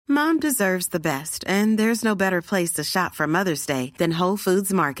Mom deserves the best, and there's no better place to shop for Mother's Day than Whole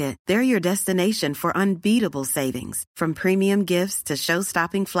Foods Market. They're your destination for unbeatable savings, from premium gifts to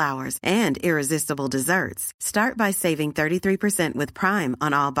show-stopping flowers and irresistible desserts. Start by saving 33% with Prime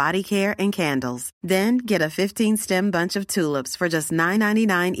on all body care and candles. Then get a 15-stem bunch of tulips for just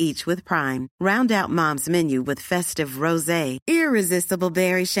 $9.99 each with Prime. Round out Mom's menu with festive rosé, irresistible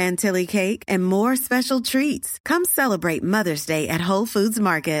berry chantilly cake, and more special treats. Come celebrate Mother's Day at Whole Foods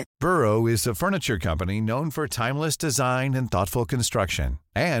Market. Burrow is a furniture company known for timeless design and thoughtful construction,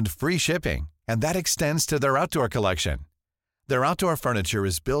 and free shipping, and that extends to their outdoor collection. Their outdoor furniture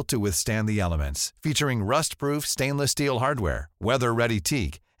is built to withstand the elements, featuring rust-proof stainless steel hardware, weather-ready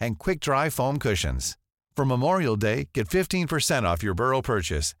teak, and quick-dry foam cushions. For Memorial Day, get 15% off your Burrow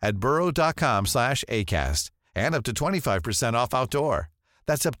purchase at burrow.com/acast, and up to 25% off outdoor.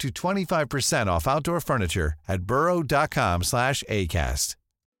 That's up to 25% off outdoor furniture at burrow.com/acast.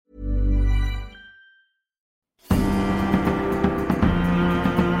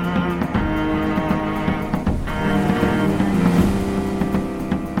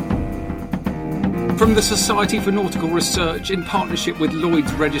 From the Society for Nautical Research in partnership with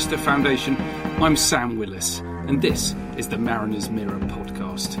Lloyd's Register Foundation, I'm Sam Willis, and this is the Mariner's Mirror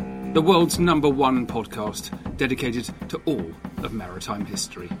podcast, the world's #1 podcast dedicated to all of maritime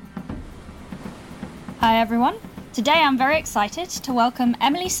history. Hi everyone. Today I'm very excited to welcome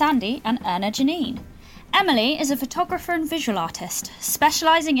Emily Sandy and Erna Janine. Emily is a photographer and visual artist,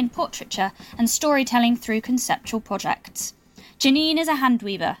 specialising in portraiture and storytelling through conceptual projects. Janine is a hand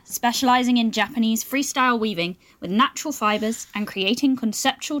weaver, specialising in Japanese freestyle weaving with natural fibres and creating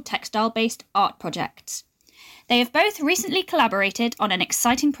conceptual textile-based art projects. They have both recently collaborated on an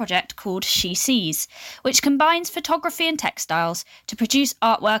exciting project called She Sees, which combines photography and textiles to produce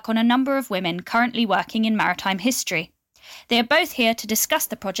artwork on a number of women currently working in maritime history. They are both here to discuss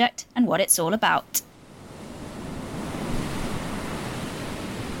the project and what it's all about.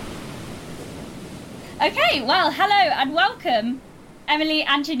 Okay, well, hello and welcome, Emily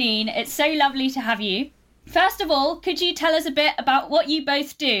and Janine. It's so lovely to have you. First of all, could you tell us a bit about what you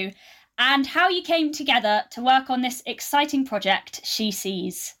both do and how you came together to work on this exciting project, She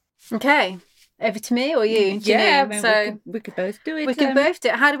Sees? Okay, over to me or you, Janine? Yeah, so we could both do it. we can both do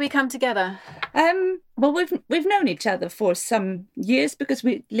it. How do we come together? Well, we've known each other for some years because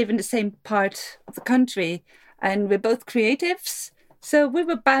we live in the same part of the country, and we're both creatives. So we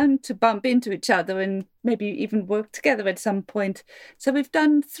were bound to bump into each other and maybe even work together at some point. So we've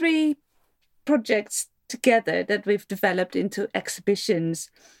done 3 projects together that we've developed into exhibitions.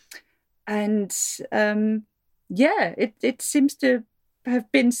 And it seems to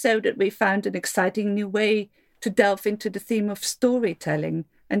have been so that we found an exciting new way to delve into the theme of storytelling.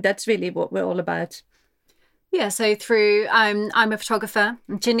 And that's really what we're all about. Yeah, so through, I'm a photographer.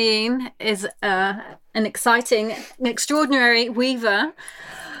 Janine is an exciting, an extraordinary weaver,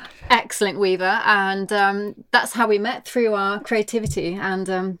 excellent weaver. And that's how we met, through our creativity. And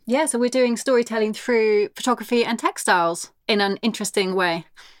so we're doing storytelling through photography and textiles in an interesting way.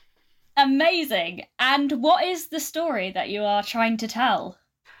 Amazing. And what is the story that you are trying to tell?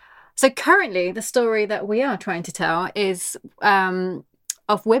 So currently, the story that we are trying to tell is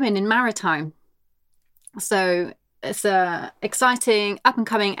of women in maritime. So it's a exciting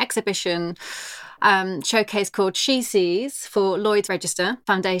up-and-coming exhibition showcase called She Sees for Lloyd's Register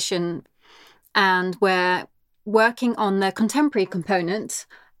Foundation, and we're working on the contemporary component,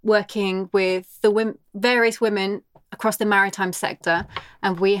 working with the various women across the maritime sector,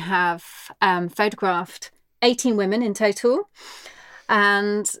 and we have photographed 18 women in total.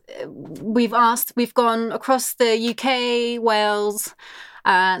 And we've gone across the UK, Wales,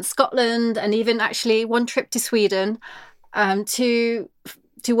 Scotland, and even actually one trip to Sweden to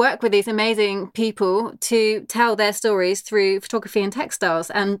work with these amazing people to tell their stories through photography and textiles.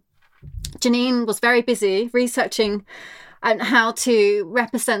 And Janine was very busy researching how to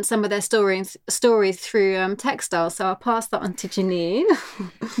represent some of their stories through textiles. So I'll pass that on to Janine.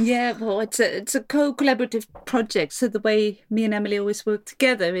 Yeah, well, it's a co-collaborative project. So the way me and Emily always work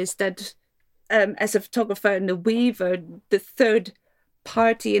together is that as a photographer and a weaver, the third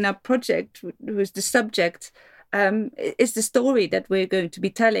party in our project, who is the subject, is the story that we're going to be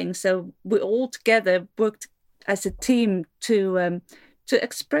telling. So we all together worked as a team to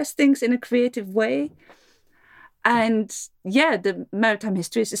express things in a creative way. And yeah, the maritime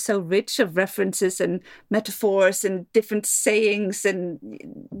history is so rich of references and metaphors and different sayings and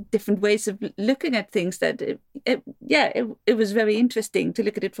different ways of looking at things that it was very interesting to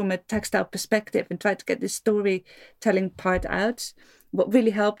look at it from a textile perspective and try to get this storytelling part out. What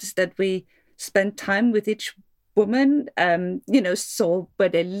really helped is that we spent time with each women, saw where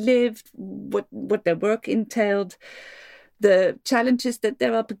they lived, what their work entailed, the challenges that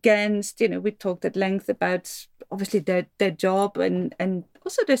they're up against. We talked at length about obviously their job and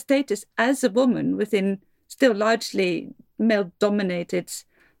also their status as a woman within still largely male-dominated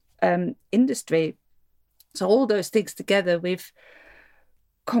industry. So all those things together, we've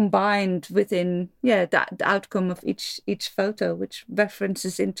combined within the outcome of each photo, which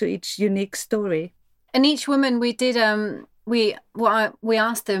references into each unique story. And each woman we did we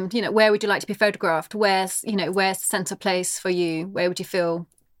asked them, where would you like to be photographed? Where's the centre place for you? Where would you feel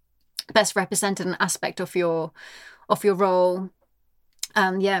best represented an aspect of your role?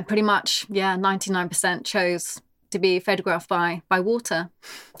 Pretty much 99% chose to be photographed by water,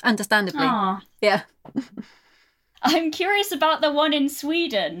 understandably. Aww. Yeah. I'm curious about the one in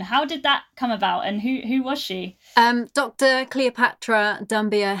Sweden. How did that come about, and who was she? Dr. Cleopatra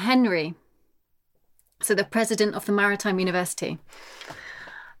Dumbia Henry, so the president of the Maritime University.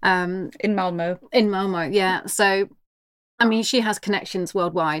 In Malmo. In Malmo, yeah. So, I mean, she has connections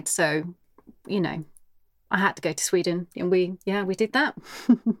worldwide. So, I had to go to Sweden, and we did that.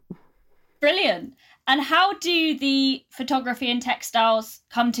 Brilliant. And how do the photography and textiles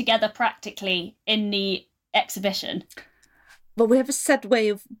come together practically in the exhibition? Well, we have a set way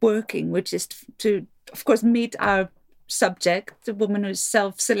of working, which is to, of course, meet our subject, the woman who's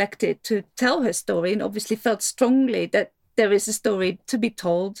self-selected to tell her story, and obviously felt strongly that there is a story to be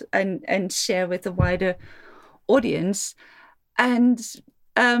told and share with a wider audience. And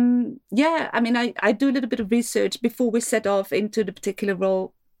I do a little bit of research before we set off into the particular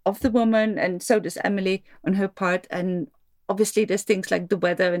role of the woman, and so does Emily on her part. And obviously there's things like the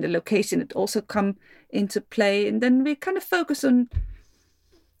weather and the location that also come into play. And then we kind of focus on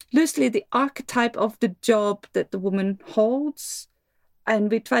loosely the archetype of the job that the woman holds.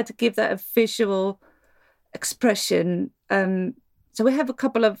 And we try to give that a visual expression. So we have a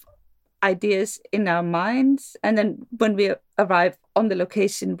couple of ideas in our minds. And then when we arrive on the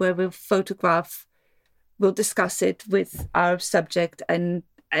location where we'll photograph, we'll discuss it with our subject and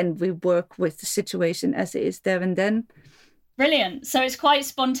we work with the situation as it is there and then. Brilliant. So it's quite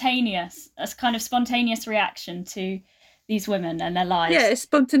spontaneous, a kind of spontaneous reaction to these women and their lives. Yeah,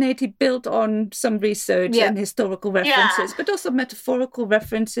 spontaneity built on some research and historical references, but also metaphorical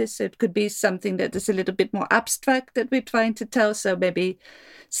references. So it could be something that is a little bit more abstract that we're trying to tell. So maybe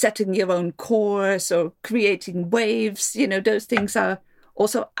setting your own course or creating waves, those things are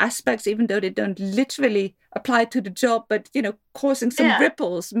also aspects, even though they don't literally apply to the job, but, causing some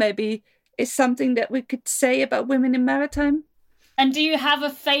ripples maybe is something that we could say about women in maritime. And do you have a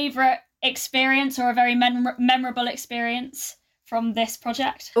favourite experience or a very memorable experience from this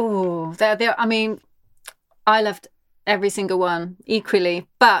project? Oh, I mean, I loved every single one equally,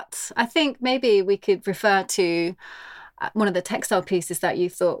 but I think maybe we could refer to one of the textile pieces that you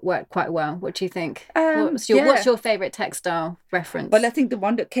thought worked quite well. What do you think? What's your favourite textile reference? Well, I think the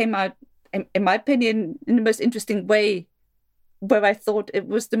one that came out, in my opinion, in the most interesting way, where I thought it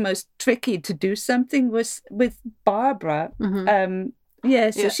was the most tricky to do something, was with Barbara.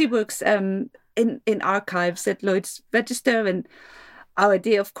 Mm-hmm. She works in archives at Lloyd's Register, and our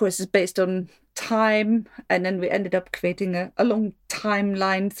idea, of course, is based on time, and then we ended up creating a long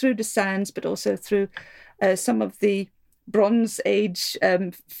timeline through the sands, but also through some of the Bronze Age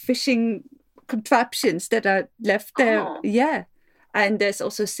fishing contraptions that are left there. Oh. Yeah, and there's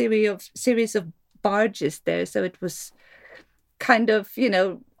also a series of barges there, so it was kind of,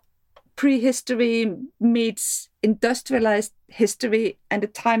 prehistory meets industrialized history and a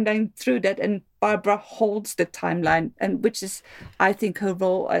timeline through that. And Barbara holds the timeline, and which is, I think, her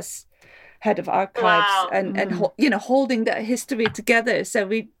role as head of archives and holding that history together. So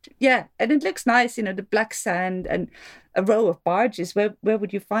and it looks nice, the black sand and a row of barges. Where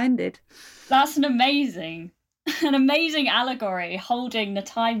would you find it? That's an amazing allegory holding the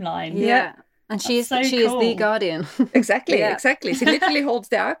timeline. Yeah. And she is the guardian. Exactly. She literally holds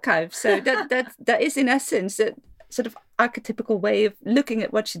the archive. So that is, in essence, a sort of archetypical way of looking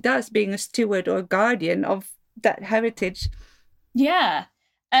at what she does, being a steward or a guardian of that heritage. Yeah.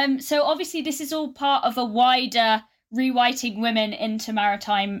 So obviously this is all part of a wider Rewriting Women into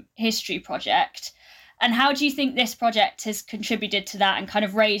Maritime History project. And how do you think this project has contributed to that and kind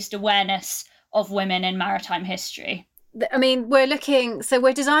of raised awareness of women in maritime history? I mean, we're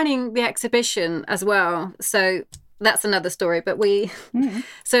designing the exhibition as well. So that's another story. But my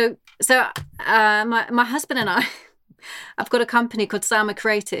husband and I've got a company called Salma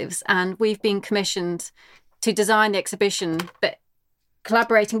Creatives, and we've been commissioned to design the exhibition, but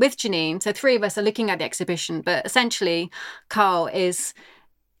collaborating with Janine. So three of us are looking at the exhibition, but essentially Carl is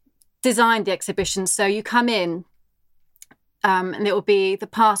designed the exhibition. So you come in, and it will be the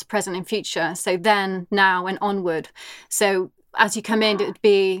past, present, and future. So then, now, and onward. So as you come in, it would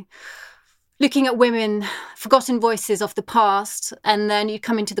be looking at women, forgotten voices of the past, and then you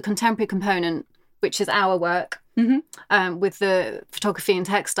come into the contemporary component, which is our work, with the photography and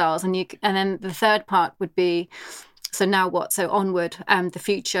textiles, and then the third part would be, so now what? So onward, the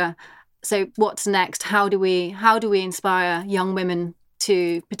future. So what's next? How do we inspire young women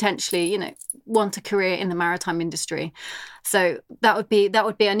to potentially, want a career in the maritime industry? So that would be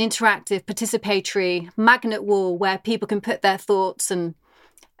an interactive, participatory magnet wall where people can put their thoughts and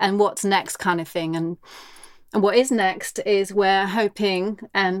what's next kind of thing. And what is next is we're hoping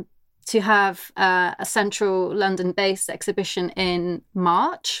to have a central London-based exhibition in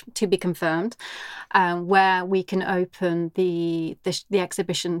March, to be confirmed, where we can open the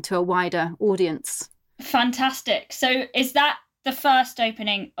exhibition to a wider audience. Fantastic. So is that the first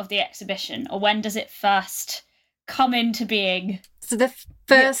opening of the exhibition, or when does it first come into being? So the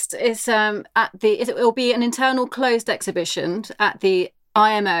first is it will be an internal closed exhibition at the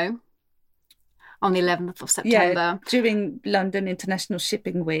IMO on the 11th of September. Yeah, during London International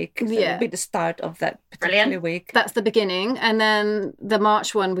Shipping Week. So it'll be the start of that particular week. That's the beginning. And then the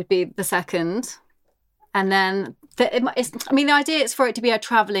March one would be the second. And then, the idea is for it to be a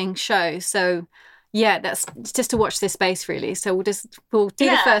travelling show. So, that's just to watch this space, really. So we'll do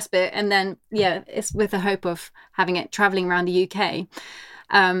the first bit. And then, it's with the hope of having it travelling around the UK.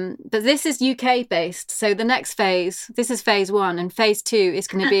 But this is UK based. So the next phase, this is phase 1, and phase 2 is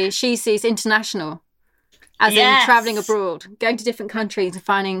going to be She Sees International, as in travelling abroad, going to different countries and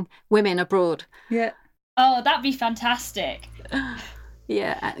finding women abroad. Yeah. Oh, that'd be fantastic.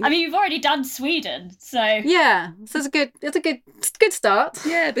 Yeah. I mean, you've already done Sweden, so so it's a good start.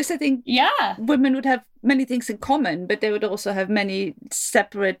 Yeah, because I think women would have many things in common, but they would also have many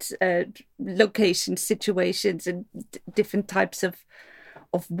separate location situations and different types of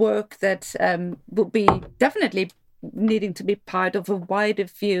work that will be definitely needing to be part of a wider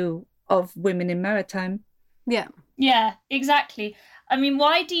view of women in maritime. Yeah, exactly. I mean,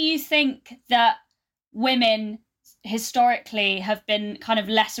 why do you think that women historically have been kind of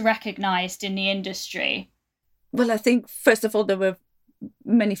less recognised in the industry? Well, I think, first of all, there were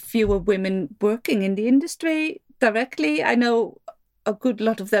many fewer women working in the industry directly. I know a good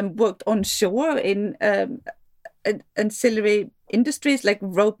lot of them worked on shore in ancillary industries like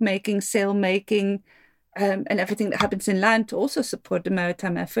rope making, sail making, and everything that happens in land to also support the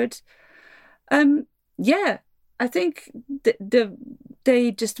maritime effort. I think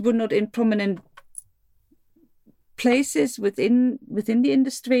they just were not in prominent places within the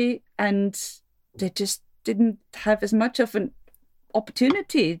industry, and they just didn't have as much of an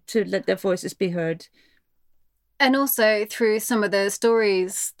opportunity to let their voices be heard. And also through some of the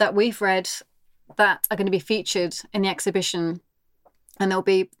stories that we've read that are going to be featured in the exhibition, and there'll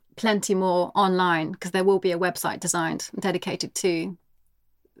be plenty more online because there will be a website designed and dedicated to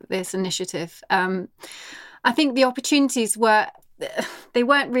this initiative. I think the opportunities weren't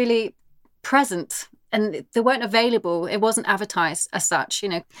really present and they weren't available. It wasn't advertised as such,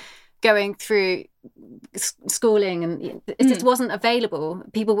 going through schooling, and it just wasn't available.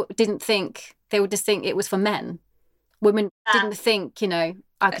 People didn't think, they would just think it was for men. Women didn't think, I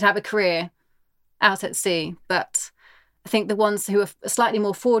could have a career out at sea. But I think the ones who are slightly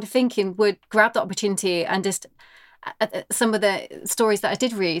more forward thinking would grab the opportunity, and just some of the stories that I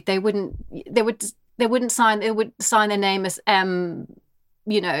did read, they would sign their name as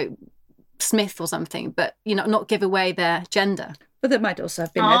Smith or something, but not give away their gender. But that might also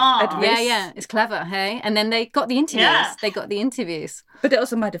have been at risk. Yeah, it's clever, hey? And then they got the interviews. Yeah. They got the interviews. But they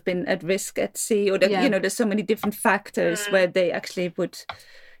also might have been at risk at sea, or there's so many different factors where they actually would,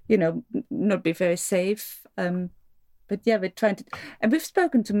 not be very safe. But we're trying to, and we've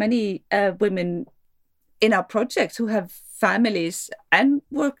spoken to many women in our project who have families and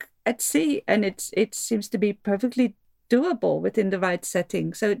work at sea, and it seems to be perfectly doable within the right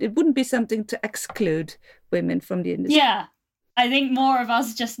setting. So it wouldn't be something to exclude women from the industry. Yeah, I think more of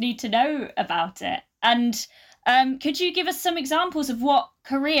us just need to know about it. And could you give us some examples of what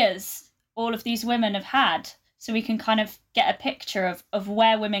careers all of these women have had, so we can kind of get a picture of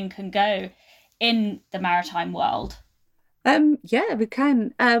where women can go in the maritime world? We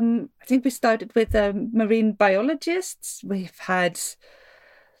can. I think we started with marine biologists. We've had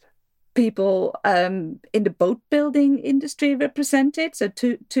people in the boat building industry represented. So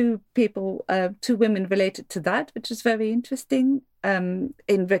two women related to that, which is very interesting. In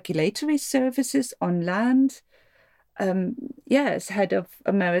regulatory services on land. As head of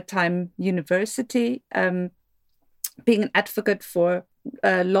a maritime university, being an advocate for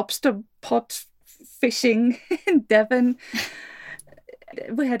lobster pot fishing in Devon.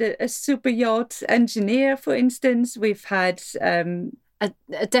 We had a super yacht engineer, for instance. We've had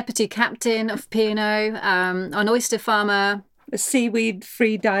a deputy captain of P&O, an oyster farmer, a seaweed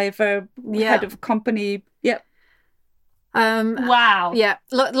free diver, head of company. Yep. Wow. Yeah,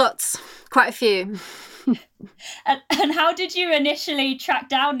 lots, quite a few. And how did you initially track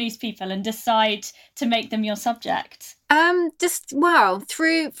down these people and decide to make them your subject?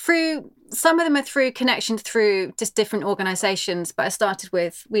 Through some of them are through connections through just different organisations. But I started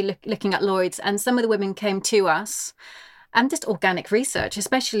with looking at Lloyd's, and some of the women came to us, and just organic research,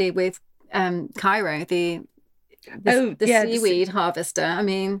 especially with Cairo, the seaweed harvester. I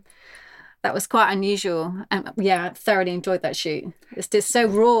mean, that was quite unusual, and I thoroughly enjoyed that shoot. It's just so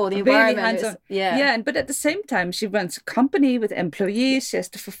raw. The environment is, but at the same time, she runs a company with employees. She has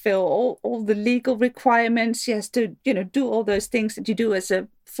to fulfill all the legal requirements. She has to, do all those things that you do as a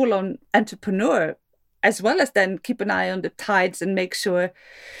full-on entrepreneur, as well as then keep an eye on the tides and make sure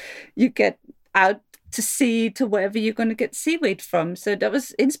you get out to sea to wherever you're going to get seaweed from. So that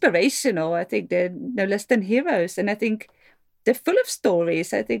was inspirational. I think they're no less than heroes, and I think they're full of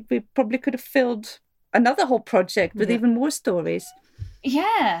stories. I think we probably could have filled another whole project with even more stories.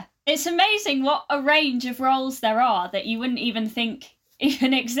 Yeah, it's amazing what a range of roles there are that you wouldn't even think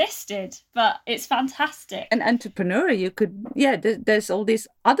even existed, but it's fantastic. An entrepreneur, you could, there's all these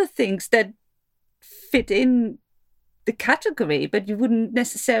other things that fit in the category, but you wouldn't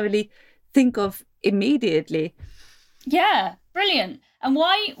necessarily think of immediately. Yeah, brilliant. And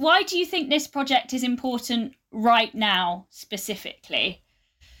why do you think this project is important right now, specifically?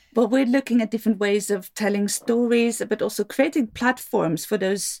 Well, we're looking at different ways of telling stories, but also creating platforms for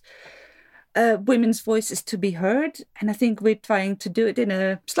those women's voices to be heard. And I think we're trying to do it in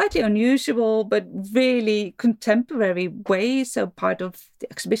a slightly unusual, but really contemporary way. So part of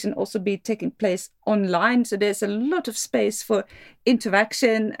the exhibition also be taking place online. So there's a lot of space for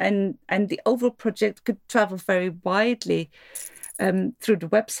interaction, and the overall project could travel very widely through the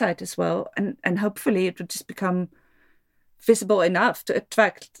website as well. And hopefully it would just become visible enough to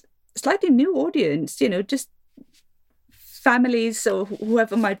attract a slightly new audience, just families or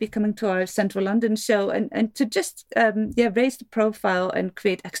whoever might be coming to our Central London show, and to just raise the profile and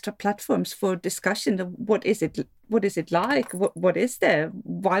create extra platforms for discussion of what is it like, what is there,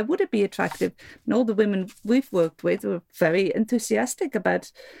 why would it be attractive. And all the women we've worked with were very enthusiastic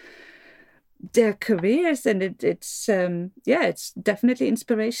about their careers, and it's definitely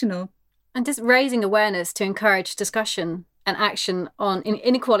inspirational. And just raising awareness to encourage discussion and action on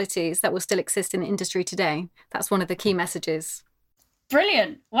inequalities that will still exist in the industry today. That's one of the key messages.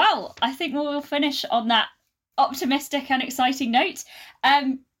 Brilliant. Well, I think we'll finish on that optimistic and exciting note.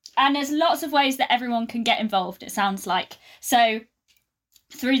 And there's lots of ways that everyone can get involved, it sounds like. So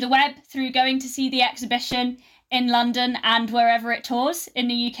through the web, through going to see the exhibition in London and wherever it tours in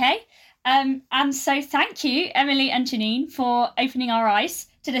the UK. And so thank you, Emily and Janine, for opening our eyes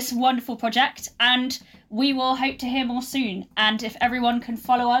to this wonderful project, and we will hope to hear more soon. And if everyone can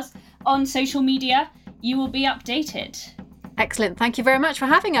follow us on social media, you will be updated. Excellent. Thank you very much for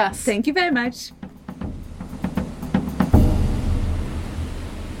having us. Thank you very much.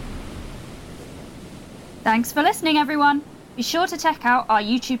 Thanks for listening, everyone. Be sure to check out our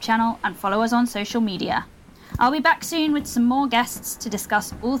YouTube channel and follow us on social media. I'll be back soon with some more guests to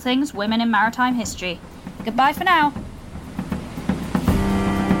discuss all things women in maritime history. Goodbye for now.